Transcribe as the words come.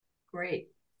Great.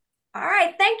 All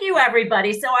right. Thank you,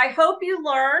 everybody. So I hope you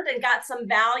learned and got some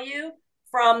value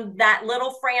from that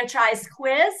little franchise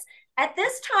quiz. At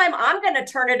this time, I'm going to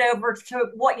turn it over to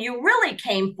what you really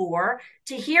came for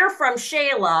to hear from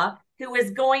Shayla, who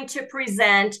is going to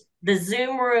present the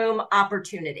Zoom Room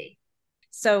opportunity.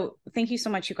 So thank you so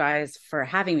much, you guys, for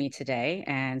having me today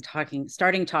and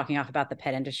starting talking off about the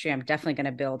pet industry. I'm definitely going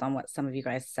to build on what some of you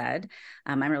guys said.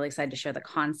 I'm really excited to share the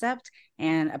concept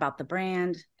and about the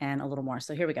brand and a little more.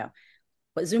 So here we go.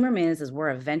 What Zoomer is we're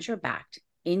a venture-backed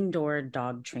indoor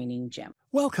dog training gym.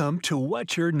 Welcome to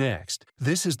What's Your Next.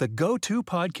 This is the go-to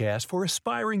podcast for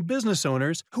aspiring business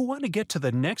owners who want to get to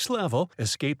the next level,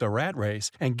 escape the rat race,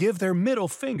 and give their middle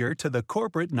finger to the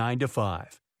corporate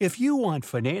 9-to-5. If you want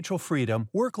financial freedom,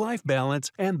 work-life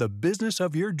balance, and the business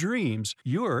of your dreams,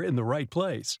 you're in the right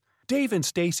place. Dave and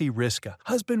Stacy Riska,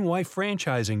 husband-wife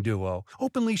franchising duo,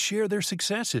 openly share their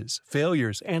successes,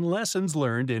 failures, and lessons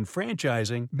learned in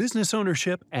franchising, business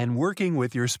ownership, and working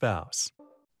with your spouse.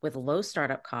 With low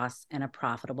startup costs and a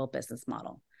profitable business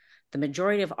model. The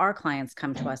majority of our clients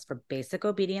come to us for basic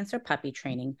obedience or puppy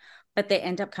training, but they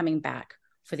end up coming back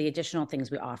for the additional things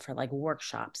we offer, like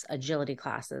workshops, agility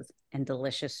classes, and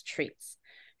delicious treats.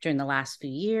 During the last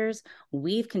few years,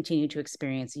 we've continued to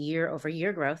experience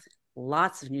year-over-year growth,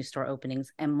 lots of new store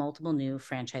openings, and multiple new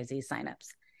franchisee signups.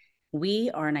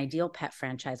 We are an ideal pet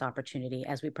franchise opportunity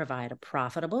as we provide a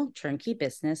profitable turnkey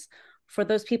business for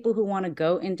those people who want to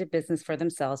go into business for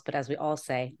themselves, but as we all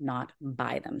say, not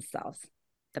by themselves.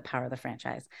 The power of the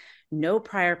franchise. No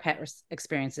prior pet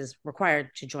experiences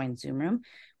required to join Zoom Room.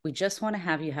 We just want to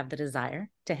have you have the desire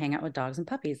to hang out with dogs and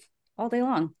puppies all day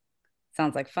long.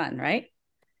 Sounds like fun, right?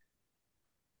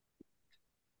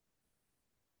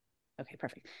 Okay,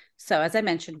 perfect. So as I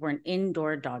mentioned, we're an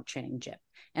indoor dog training gym,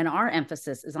 and our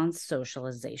emphasis is on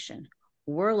socialization.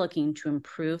 We're looking to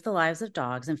improve the lives of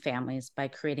dogs and families by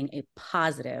creating a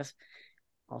positive,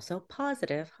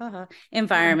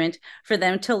 environment for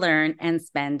them to learn and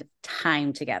spend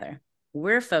time together.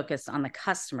 We're focused on the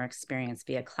customer experience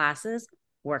via classes,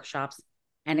 workshops,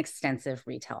 and extensive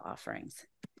retail offerings.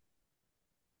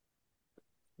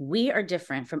 We are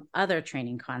different from other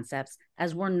training concepts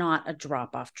as we're not a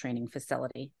drop-off training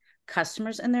facility.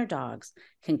 Customers and their dogs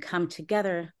can come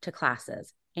together to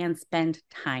classes and spend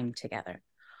time together.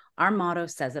 Our motto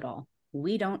says it all.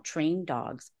 We don't train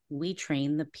dogs, we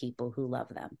train the people who love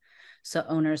them. So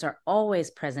owners are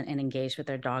always present and engaged with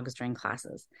their dogs during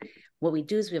classes. What we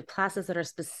do is we have classes that are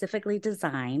specifically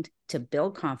designed to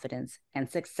build confidence and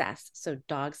success so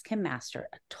dogs can master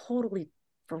a totally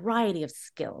variety of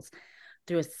skills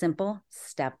through a simple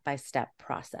step-by-step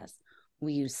process.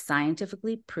 We use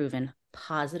scientifically proven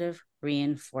positive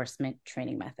reinforcement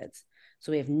training methods.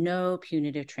 So we have no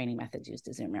punitive training methods used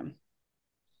at Zoom Room.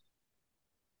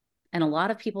 And a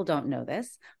lot of people don't know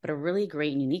this, but a really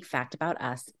great and unique fact about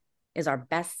us is our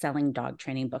best-selling dog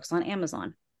training books on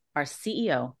Amazon. Our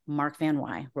CEO, Mark Van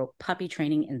Wy, wrote Puppy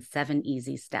Training in 7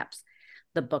 Easy Steps.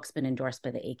 The book's been endorsed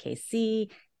by the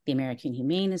AKC, the American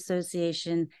Humane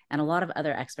Association, and a lot of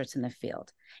other experts in the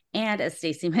field. And as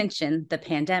Stacy mentioned, the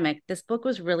pandemic, this book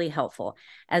was really helpful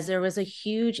as there was a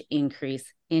huge increase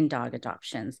in dog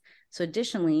adoptions. So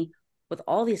additionally, with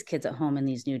all these kids at home and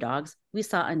these new dogs, we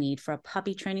saw a need for a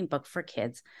puppy training book for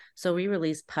kids. So we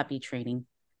released Puppy Training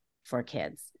for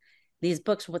Kids. These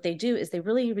books, what they do is they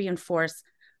really reinforce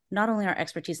not only our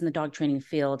expertise in the dog training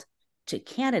field to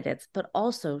candidates, but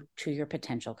also to your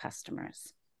potential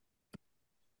customers.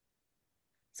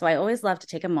 So I always love to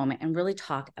take a moment and really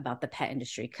talk about the pet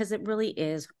industry because it really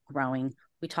is growing.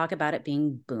 We talk about it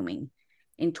being booming.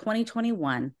 In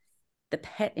 2021, the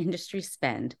pet industry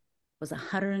spend was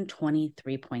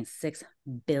 $123.6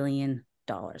 billion.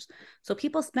 So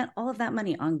people spent all of that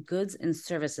money on goods and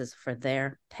services for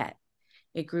their pet.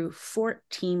 It grew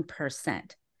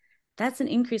 14%. That's an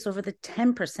increase over the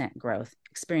 10% growth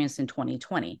experienced in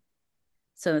 2020.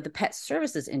 So the pet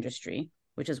services industry,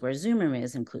 which is where Zoom Room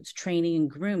is, includes training and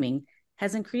grooming,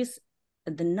 has increased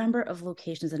the number of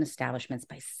locations and establishments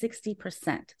by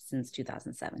 60% since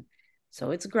 2007.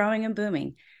 So it's growing and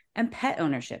booming. And pet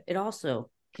ownership, it also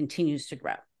continues to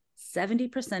grow.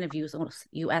 70% of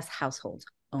U.S. households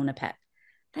own a pet.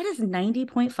 That is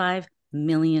 90.5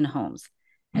 million homes.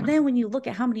 And then when you look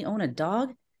at how many own a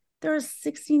dog, there are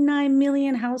 69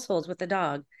 million households with a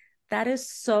dog. That is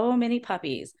so many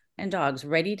puppies and dogs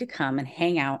ready to come and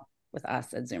hang out with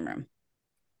us at Zoom Room.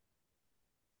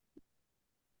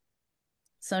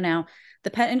 So now,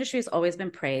 the pet industry has always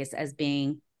been praised as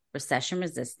being recession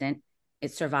resistant.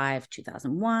 It survived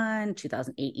 2001,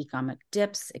 2008 economic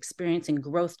dips, experiencing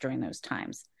growth during those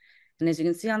times. And as you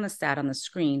can see on the stat on the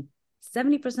screen,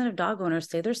 70% of dog owners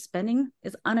say their spending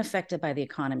is unaffected by the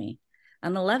economy,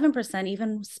 and 11%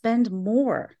 even spend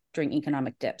more during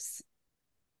economic dips.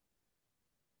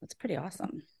 That's pretty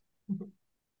awesome. Mm-hmm.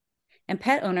 And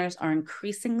pet owners are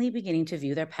increasingly beginning to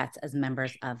view their pets as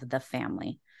members of the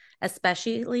family,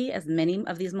 especially as many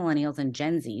of these millennials and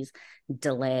Gen Zs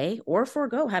delay or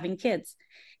forego having kids.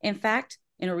 In fact,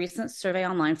 in a recent survey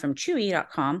online from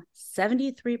Chewy.com,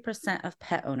 73% of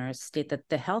pet owners state that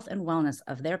the health and wellness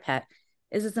of their pet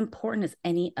is as important as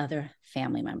any other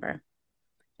family member.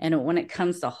 And when it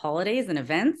comes to holidays and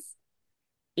events,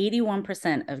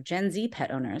 81% of Gen Z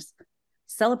pet owners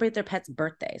celebrate their pets'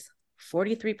 birthdays.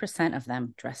 43% of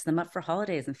them dress them up for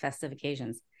holidays and festive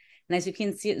occasions. And as you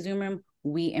can see at Zoom Room,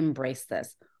 we embrace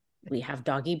this. We have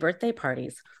doggy birthday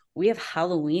parties. We have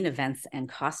Halloween events and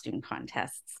costume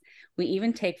contests. We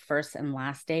even take first and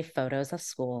last day photos of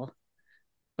school,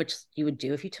 which you would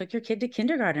do if you took your kid to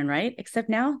kindergarten, right? Except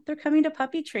now they're coming to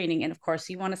puppy training. And of course,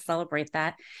 you want to celebrate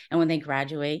that. And when they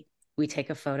graduate, we take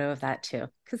a photo of that too,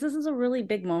 because this is a really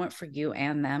big moment for you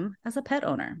and them as a pet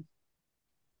owner.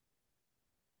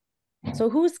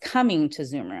 So who's coming to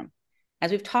Zoom Room?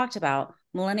 As we've talked about,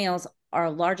 millennials are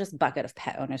our largest bucket of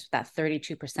pet owners, with that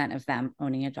 32% of them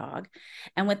owning a dog.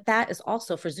 And with that is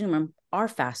also for Zoom Room, our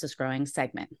fastest growing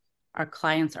segment. Our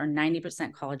clients are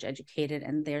 90% college educated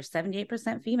and they're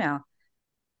 78% female.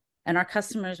 And our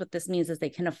customers, what this means is they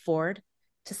can afford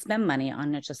to spend money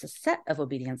on not just a set of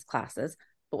obedience classes,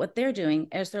 but what they're doing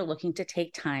is they're looking to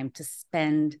take time to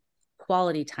spend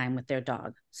quality time with their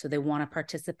dog. So they want to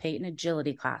participate in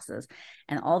agility classes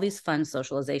and all these fun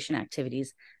socialization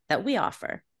activities that we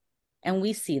offer. And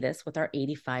we see this with our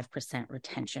 85%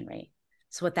 retention rate.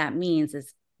 So what that means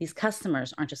is these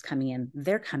customers aren't just coming in,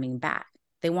 they're coming back.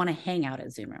 They want to hang out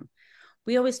at Zoom Room.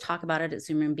 We always talk about it at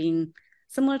Zoom Room being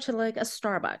similar to like a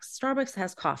Starbucks. Starbucks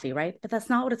has coffee, right? But that's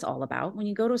not what it's all about. When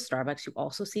you go to a Starbucks, you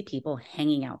also see people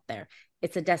hanging out there.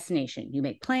 It's a destination. You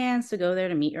make plans to go there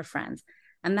to meet your friends.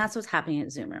 And that's what's happening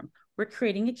at Zoom Room. We're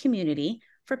creating a community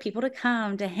for people to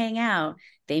come to hang out.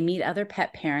 They meet other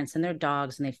pet parents and their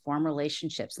dogs and they form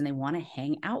relationships and they want to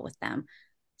hang out with them.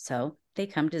 So they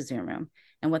come to Zoom Room.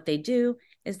 And what they do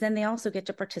is then they also get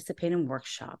to participate in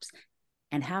workshops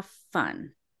and have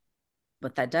fun.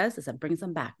 What that does is it brings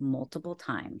them back multiple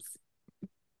times.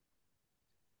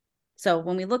 So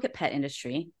when we look at pet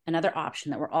industry, another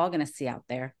option that we're all going to see out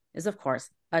there is, of course,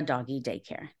 a doggy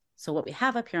daycare. So what we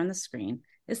have up here on the screen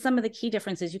is some of the key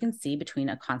differences you can see between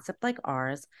a concept like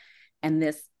ours and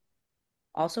this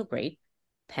also great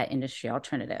pet industry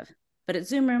alternative. But at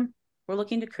Zoom Room, we're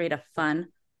looking to create a fun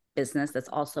business that's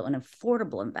also an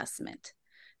affordable investment.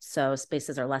 So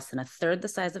spaces are less than a third the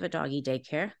size of a doggy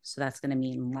daycare. So that's going to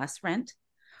mean less rent.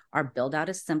 Our build out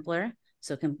is simpler,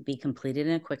 so it can be completed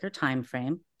in a quicker time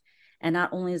frame. And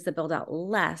not only is the build out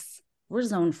less, we're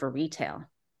zoned for retail.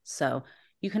 So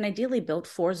you can ideally build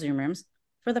 4 Zoom Rooms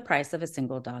for the price of a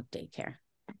single dog daycare.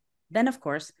 Then, of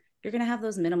course, you're going to have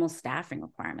those minimal staffing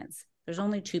requirements. There's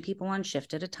only 2 people on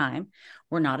shift at a time.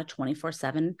 We're not a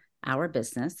 24/7 hour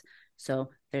business. So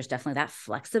there's definitely that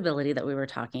flexibility that we were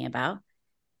talking about.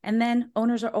 And then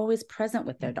owners are always present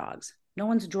with their dogs. No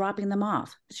one's dropping them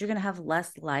off. So you're going to have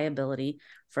less liability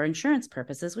for insurance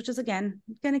purposes, which is, again,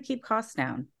 going to keep costs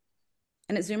down.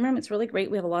 And at Zoom Room, it's really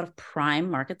great. We have a lot of prime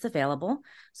markets available.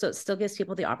 So it still gives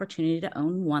people the opportunity to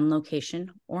own one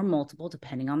location or multiple,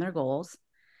 depending on their goals.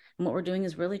 And what we're doing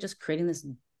is really just creating this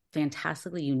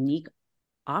fantastically unique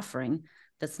offering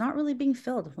that's not really being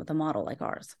filled with a model like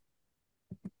ours.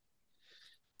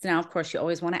 So now, of course, you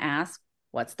always want to ask,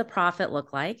 what's the profit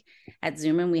look like? At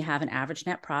Zoom Room, we have an average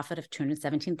net profit of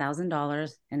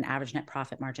 $217,000 and an average net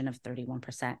profit margin of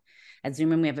 31%. At Zoom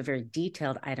Room, we have a very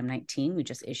detailed item 19. We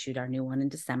just issued our new one in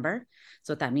December.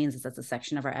 So what that means is that's a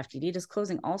section of our FDD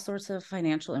disclosing all sorts of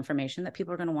financial information that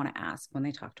people are going to want to ask when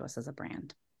they talk to us as a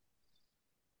brand.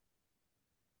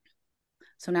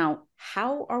 So now,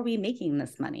 how are we making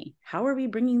this money? How are we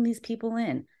bringing these people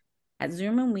in? At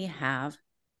Zoom Room, we have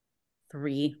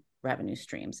 3 revenue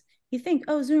streams. You think,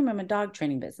 oh, Zoom Room, a dog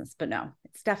training business, but no,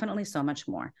 it's definitely so much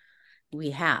more.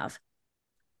 We have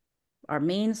our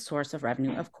main source of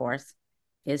revenue, of course,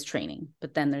 is training,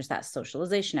 but then there's that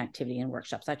socialization activity and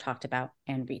workshops I talked about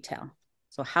and retail.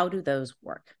 So how do those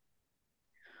work?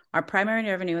 Our primary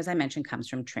revenue, as I mentioned, comes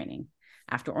from training.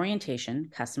 After orientation,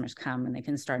 customers come and they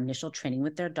can start initial training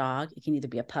with their dog. It can either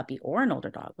be a puppy or an older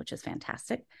dog, which is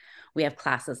fantastic. We have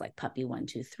classes like Puppy 1,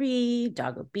 2, 3,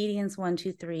 Dog Obedience 1,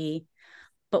 2, 3.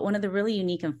 But one of the really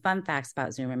unique and fun facts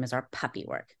about Zoom Room is our puppy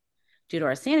work. Due to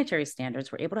our sanitary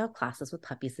standards, we're able to have classes with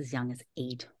puppies as young as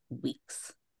 8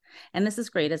 weeks. And this is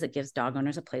great as it gives dog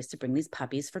owners a place to bring these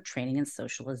puppies for training and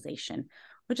socialization,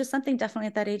 which is something definitely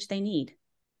at that age they need.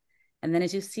 And then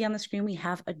as you see on the screen, we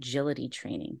have agility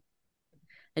training.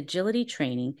 Agility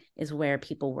training is where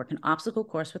people work an obstacle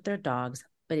course with their dogs,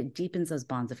 but it deepens those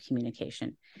bonds of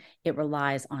communication. It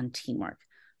relies on teamwork.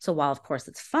 So while, of course,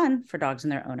 it's fun for dogs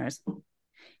and their owners,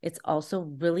 it's also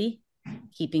really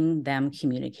keeping them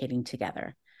communicating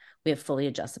together. We have fully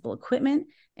adjustable equipment,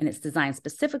 and it's designed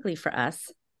specifically for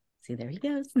us. See, there he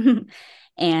goes.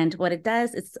 And what it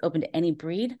does, it's open to any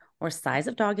breed or size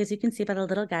of dog, as you can see by the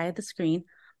little guy at the screen.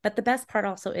 But the best part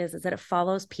also is that it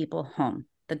follows people home.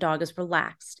 The dog is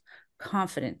relaxed,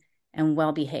 confident, and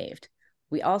well-behaved.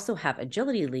 We also have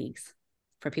agility leagues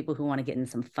for people who want to get in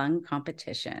some fun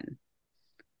competition.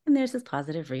 And there's this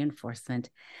positive reinforcement.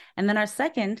 And then our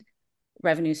second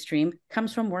revenue stream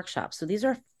comes from workshops. So these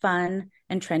are fun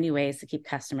and trendy ways to keep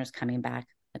customers coming back.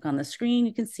 Like on the screen,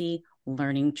 you can see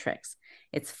learning tricks.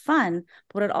 It's fun,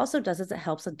 but what it also does is it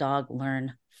helps a dog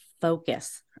learn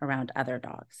focus around other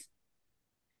dogs.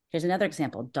 Here's another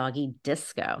example, doggy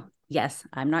disco. Yes,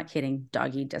 I'm not kidding,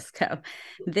 doggy disco.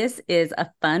 This is a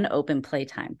fun open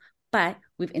playtime, but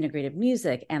we've integrated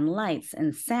music and lights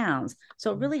and sounds.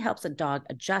 So it really helps a dog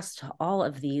adjust to all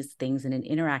of these things in an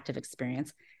interactive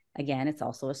experience. Again, it's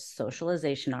also a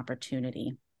socialization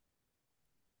opportunity.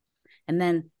 And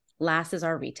then last is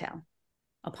our retail.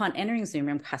 Upon entering Zoom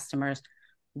Room, customers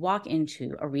walk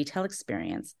into a retail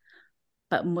experience.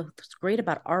 But what's great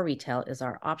about our retail is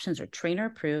our options are trainer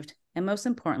approved, and most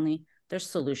importantly, they're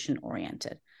solution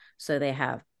oriented. So they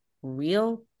have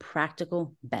real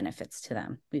practical benefits to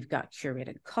them. We've got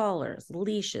curated collars,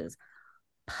 leashes,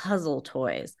 puzzle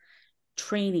toys,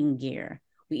 training gear.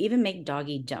 We even make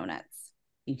doggy donuts.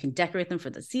 You can decorate them for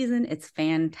the season. It's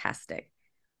fantastic.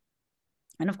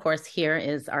 And of course, here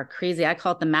is our crazy, I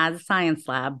call it the mad science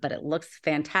lab, but it looks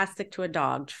fantastic to a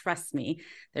dog. Trust me,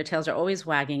 their tails are always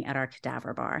wagging at our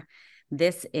cadaver bar.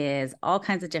 This is all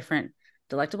kinds of different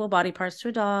delectable body parts to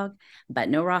a dog, but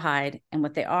no rawhide. And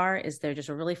what they are is they're just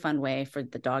a really fun way for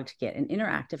the dog to get an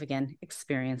interactive, again,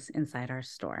 experience inside our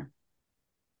store.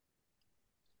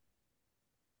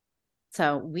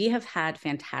 So we have had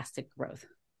fantastic growth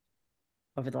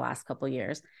over the last couple of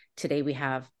years.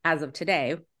 As of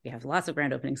today, we have lots of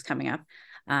grand openings coming up.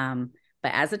 But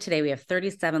as of today, we have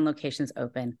 37 locations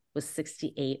open with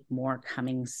 68 more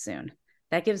coming soon.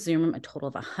 That gives Zoom Room a total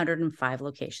of 105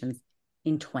 locations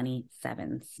in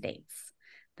 27 states.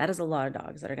 That is a lot of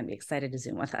dogs that are going to be excited to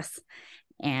Zoom with us.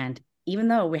 And even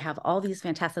though we have all these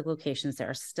fantastic locations, there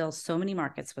are still so many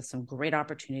markets with some great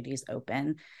opportunities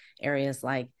open. Areas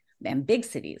like, and big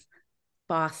cities,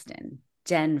 Boston,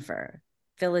 Denver,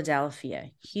 Philadelphia,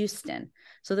 Houston.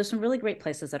 So there's some really great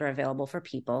places that are available for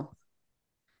people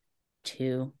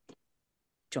to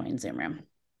join Zoom Room.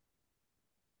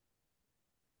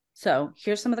 So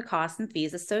here's some of the costs and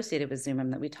fees associated with Zoom Room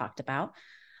that we talked about,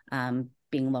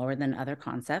 being lower than other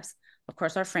concepts. Of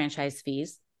course, our franchise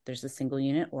fees, there's a single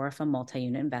unit or if a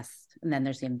multi-unit invest. And then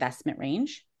there's the investment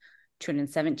range,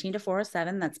 217 to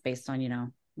 407. That's based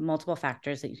on, multiple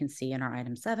factors that you can see in our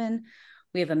item 7.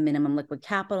 We have a minimum liquid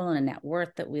capital and a net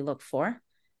worth that we look for,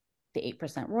 the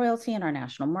 8% royalty and our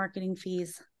national marketing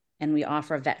fees. And we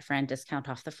offer a vet friend discount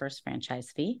off the first franchise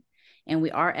fee. And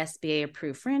we are SBA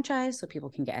approved franchise, so people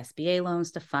can get SBA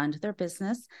loans to fund their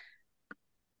business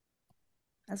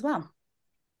as well.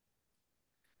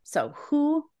 So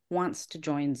who wants to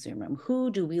join Zoom Room? Who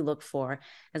do we look for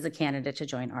as a candidate to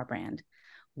join our brand?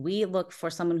 We look for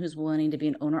someone who's willing to be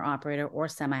an owner operator or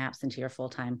semi-absentee or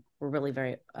full-time. We're really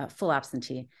very full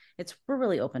absentee. We're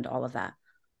really open to all of that.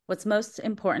 What's most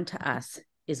important to us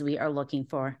is we are looking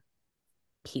for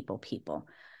people.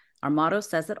 Our motto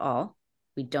says it all.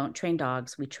 We don't train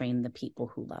dogs. We train the people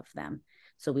who love them.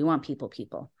 So we want people.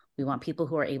 We want people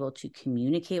who are able to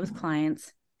communicate with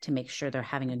clients to make sure they're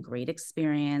having a great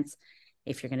experience.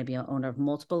 If you're going to be an owner of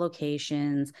multiple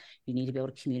locations, you need to be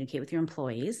able to communicate with your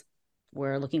employees.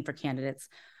 We're looking for candidates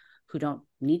who don't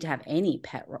need to have any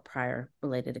pet prior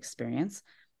related experience.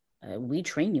 We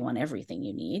train you on everything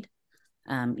you need.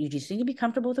 You just need to be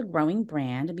comfortable with a growing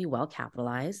brand and be well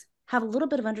capitalized. Have a little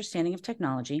bit of understanding of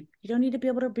technology. You don't need to be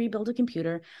able to rebuild a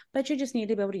computer, but you just need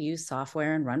to be able to use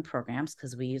software and run programs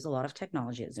because we use a lot of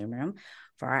technology at Zoom Room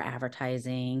for our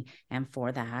advertising and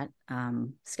for that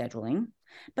scheduling.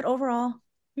 But overall,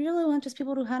 we really want just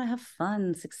people to kind of have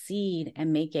fun, succeed,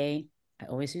 and make I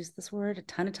always use this word a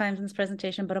ton of times in this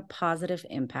presentation, but a positive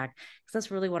impact, because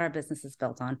that's really what our business is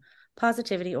built on.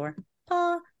 Positivity or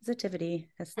positivity,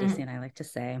 as Stacy and I like to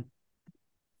say.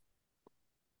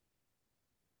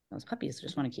 Those puppies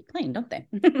just want to keep playing, don't they?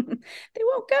 They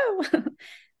won't go.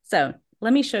 So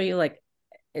let me show you, like,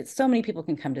 it's so many people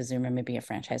can come to Zoom Room and be a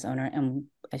franchise owner. And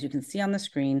as you can see on the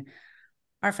screen,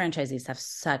 our franchisees have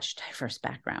such diverse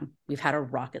background. We've had a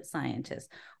rocket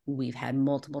scientist. We've had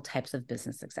multiple types of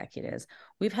business executives.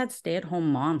 We've had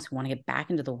stay-at-home moms who want to get back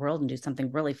into the world and do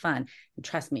something really fun. And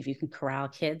trust me, if you can corral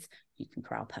kids, you can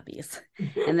corral puppies.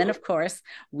 And then, of course,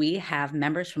 we have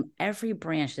members from every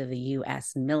branch of the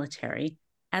U.S. military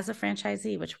as a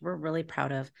franchisee, which we're really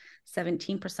proud of.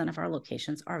 17% of our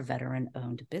locations are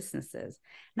veteran-owned businesses.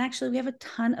 And actually, we have a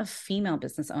ton of female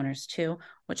business owners too,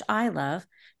 which I love,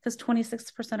 because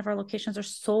 26% of our locations are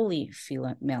solely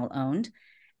female-owned,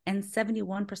 and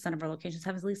 71% of our locations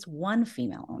have at least one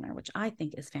female owner, which I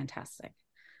think is fantastic.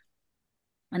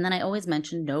 And then I always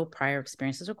mention no prior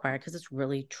experience is required, because it's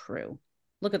really true.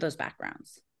 Look at those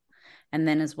backgrounds. And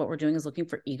then as what we're doing is looking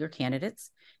for eager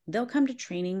candidates. They'll come to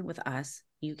training with us.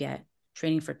 You get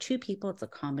training for 2 people. It's a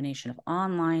combination of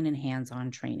online and hands-on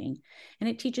training. And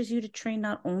it teaches you to train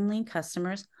not only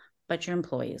customers, but your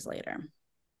employees later.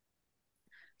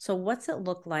 So what's it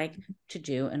look like to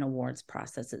do an awards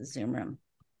process at Zoom Room?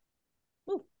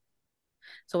 Ooh.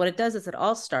 So what it does is it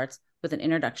all starts with an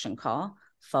introduction call,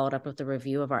 followed up with the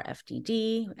review of our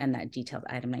FDD and that detailed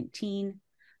item 19,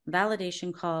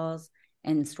 validation calls,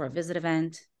 and in-store visit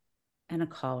event, and a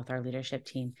call with our leadership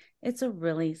team. It's a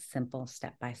really simple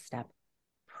step-by-step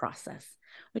process,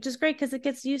 which is great because it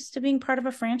gets used to being part of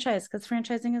a franchise, because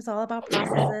franchising is all about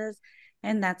processes,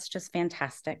 and that's just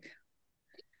fantastic.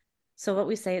 So what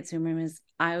we say at Zoom Room is,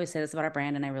 I always say this about our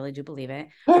brand, and I really do believe it.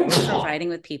 We're providing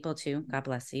with people to, God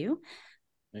bless you,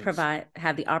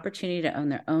 have the opportunity to own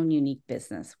their own unique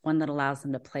business, one that allows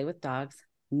them to play with dogs,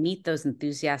 meet those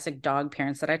enthusiastic dog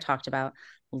parents that I talked about,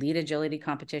 lead agility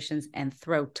competitions, and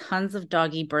throw tons of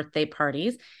doggy birthday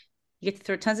parties. You get to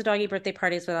throw tons of doggy birthday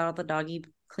parties without all the doggy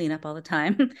cleanup all the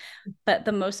time. But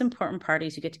the most important part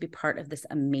is you get to be part of this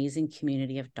amazing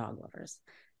community of dog lovers.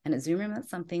 And at Zoom Room, that's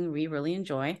something we really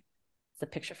enjoy. It's a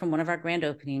picture from one of our grand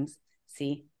openings.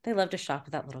 See, they love to shop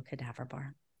at that little cadaver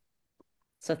bar.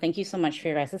 So thank you so much for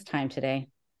your guys' time today.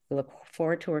 We look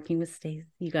forward to working with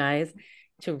you guys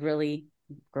to really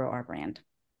grow our brand.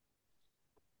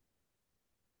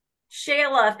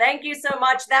 Shayla, thank you so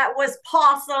much. That was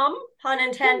Pawsome, pun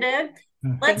intended.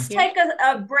 Let's take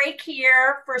a break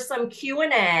here for some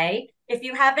Q&A. If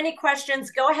you have any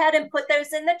questions, go ahead and put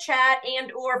those in the chat,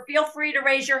 and or feel free to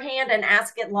raise your hand and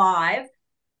ask it live.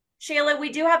 Shayla, we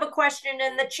do have a question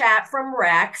in the chat from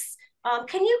Rex.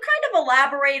 Can you kind of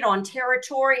elaborate on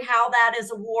territory, how that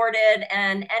is awarded,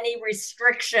 and any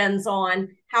restrictions on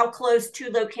how close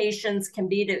 2 locations can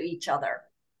be to each other?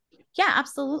 Yeah,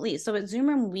 absolutely. So at Zoom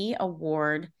Room,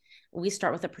 we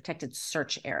start with a protected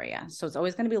search area. So it's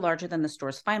always going to be larger than the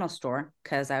store's final store,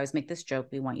 because I always make this joke.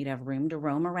 We want you to have room to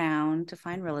roam around to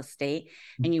find real estate.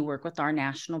 And you work with our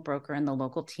national broker and the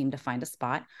local team to find a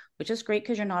spot, which is great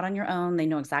because you're not on your own. They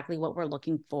know exactly what we're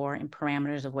looking for and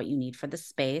parameters of what you need for the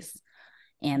space.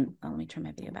 And let me turn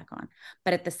my video back on.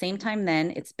 But at the same time,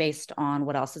 then it's based on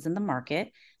what else is in the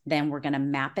market. Then we're going to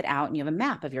map it out, and you have a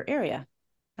map of your area,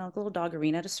 like a little dog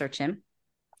arena to search in.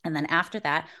 And then after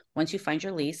that, once you find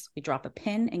your lease, we drop a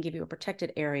pin and give you a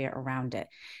protected area around it.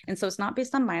 And so it's not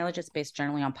based on mileage, it's based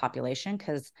generally on population,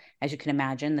 because as you can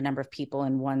imagine, the number of people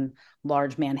in one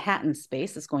large Manhattan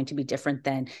space is going to be different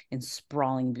than in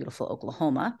sprawling, beautiful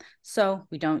Oklahoma. So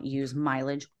we don't use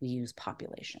mileage, we use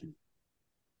population.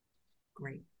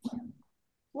 Great.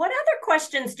 What other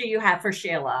questions do you have for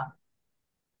Shayla?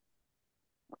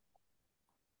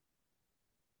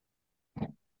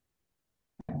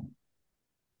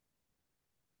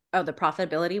 Oh, the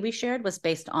profitability we shared was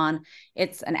based on,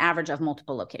 it's an average of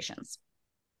multiple locations.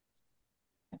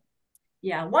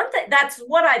 Yeah, one thing, that's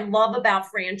what I love about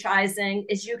franchising,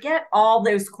 is you get all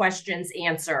those questions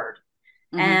answered.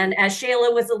 Mm-hmm. And as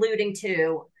Shayla was alluding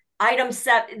to, item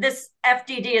 7, this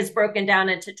FDD is broken down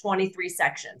into 23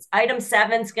 sections. Item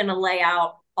 7 is going to lay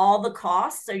out all the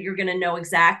costs, so you're going to know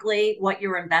exactly what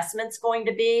your investment's going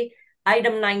to be.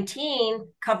 Item 19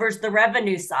 covers the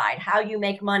revenue side, how you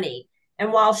make money.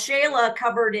 And while Shayla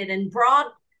covered it in broad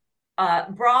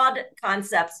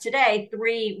concepts today,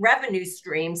 3 revenue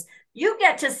streams, you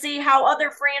get to see how other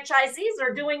franchisees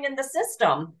are doing in the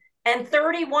system. And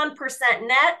 31%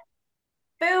 net,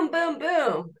 boom, boom,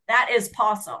 boom. That is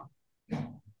Pawsome.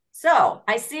 So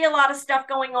I see a lot of stuff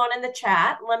going on in the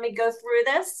chat. Let me go through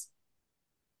this.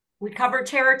 We covered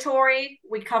territory.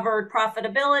 We covered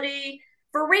profitability.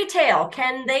 For retail,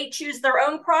 can they choose their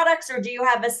own products, or do you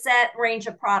have a set range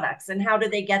of products, and how do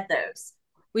they get those?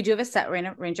 We do have a set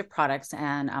range of products,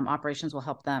 and operations will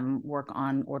help them work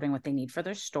on ordering what they need for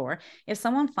their store. If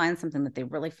someone finds something that they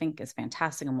really think is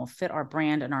fantastic and will fit our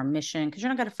brand and our mission, because you're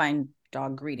not going to find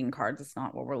dog greeting cards. It's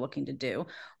not what we're looking to do.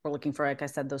 We're looking for, like I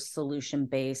said, those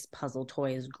solution-based puzzle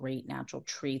toys, great natural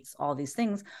treats, all these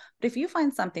things. But if you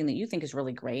find something that you think is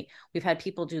really great, we've had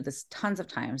people do this tons of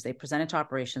times. They present it to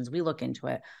operations. We look into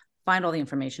it, find all the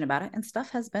information about it, and stuff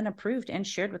has been approved and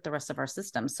shared with the rest of our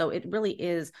system. So it really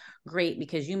is great,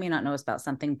 because you may not know about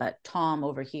something, but Tom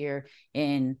over here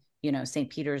in St.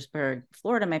 Petersburg,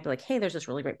 Florida might be like, hey, there's this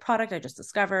really great product I just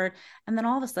discovered. And then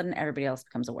all of a sudden everybody else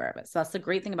becomes aware of it. So that's the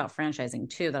great thing about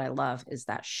franchising too, that I love, is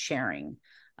that sharing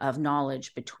of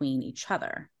knowledge between each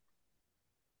other.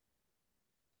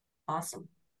 Awesome.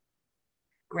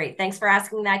 Great. Thanks for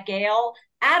asking that, Gail.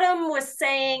 Adam was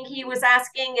saying, he was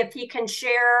asking if he can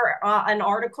share an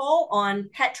article on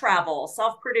pet travel,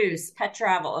 self-produced pet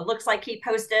travel. It looks like he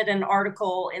posted an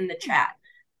article in the chat.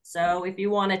 So if you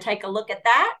want to take a look at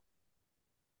that.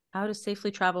 How to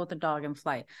safely travel with a dog in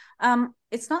flight.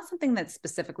 It's not something that's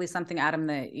specifically something, Adam,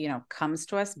 that, comes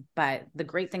to us, but the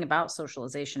great thing about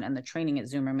socialization and the training at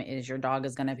Zoom Room is your dog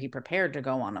is going to be prepared to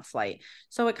go on a flight.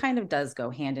 So it kind of does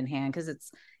go hand in hand, because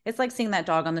it's like seeing that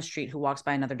dog on the street who walks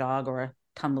by another dog or a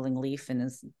tumbling leaf and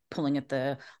is pulling at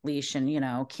the leash and,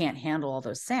 can't handle all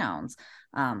those sounds.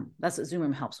 That's what Zoom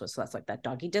Room helps with. So that's like that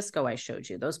doggy disco I showed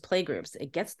you, those play groups.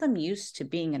 It gets them used to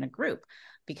being in a group,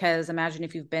 because imagine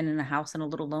if you've been in a house and a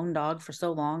little lone dog for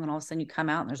so long, and all of a sudden you come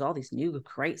out and there's all these new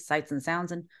great sights and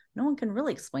sounds, and no one can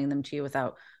really explain them to you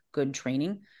without good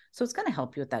training. So it's going to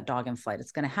help you with that dog in flight.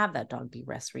 It's going to have that dog be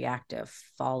rest reactive,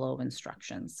 follow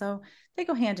instructions. So they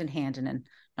go hand in hand, and in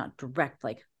not direct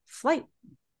like flight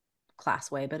class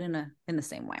way, but in the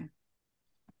same way.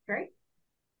 Great.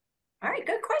 All right,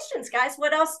 good questions, guys.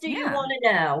 What else do you want to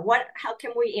know? How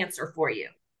can we answer for you?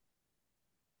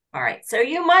 All right, so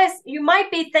you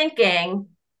might be thinking,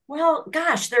 well,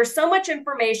 gosh, there's so much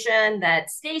information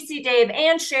that Stacy, Dave,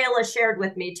 and Shayla shared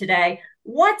with me today.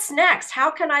 What's next?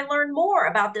 How can I learn more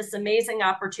about this amazing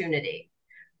opportunity?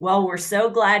 Well, we're so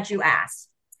glad you asked.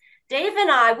 Dave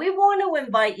and I, we want to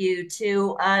invite you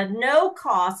to a no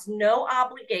cost, no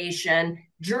obligation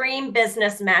dream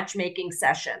business matchmaking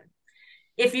session.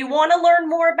 If you want to learn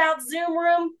more about Zoom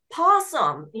Room,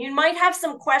 Pawsome, you might have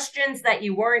some questions that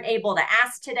you weren't able to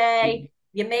ask today.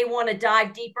 You may want to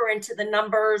dive deeper into the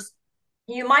numbers.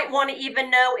 You might want to even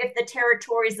know if the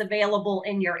territory is available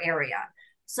in your area.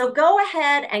 So go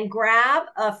ahead and grab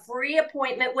a free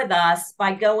appointment with us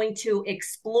by going to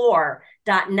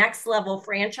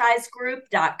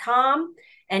explore.nextlevelfranchisegroup.com.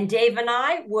 And Dave and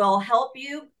I will help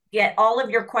you get all of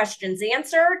your questions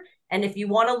answered. And if you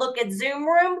want to look at Zoom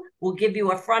Room, we'll give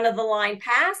you a front of the line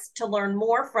pass to learn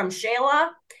more from Shayla.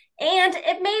 And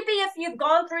it may be if you've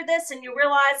gone through this and you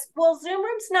realize, well, Zoom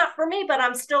Room's not for me, but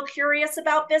I'm still curious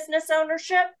about business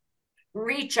ownership,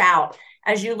 reach out.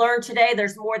 As you learned today,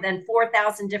 there's more than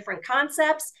 4,000 different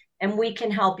concepts, and we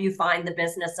can help you find the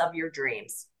business of your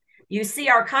dreams. You see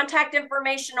our contact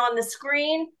information on the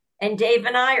screen, and Dave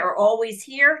and I are always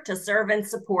here to serve and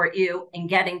support you in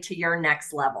getting to your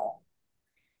next level.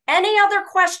 Any other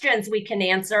questions we can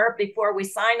answer before we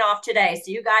sign off today,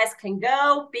 so you guys can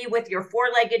go be with your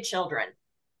four-legged children?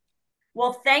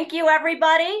 Well, thank you,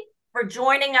 everybody, for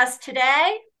joining us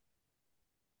today.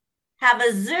 Have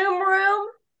a Zoom Room.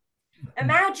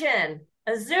 Imagine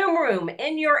a Zoom Room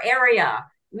in your area.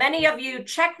 Many of you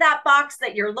check that box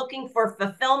that you're looking for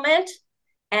fulfillment,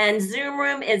 and Zoom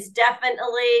Room is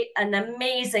definitely an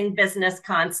amazing business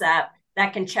concept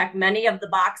that can check many of the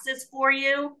boxes for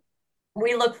you.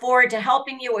 We look forward to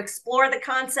helping you explore the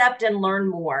concept and learn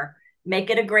more. Make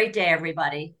it a great day,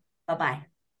 everybody. Bye-bye.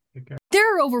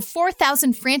 There are over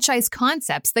 4,000 franchise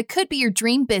concepts that could be your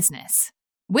dream business.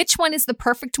 Which one is the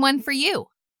perfect one for you?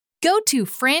 Go to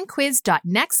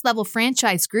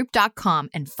franquiz.nextlevelfranchisegroup.com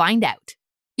and find out.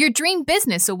 Your dream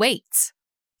business awaits.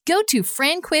 Go to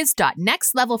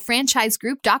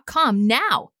franquiz.nextlevelfranchisegroup.com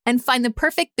now and find the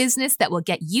perfect business that will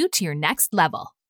get you to your next level.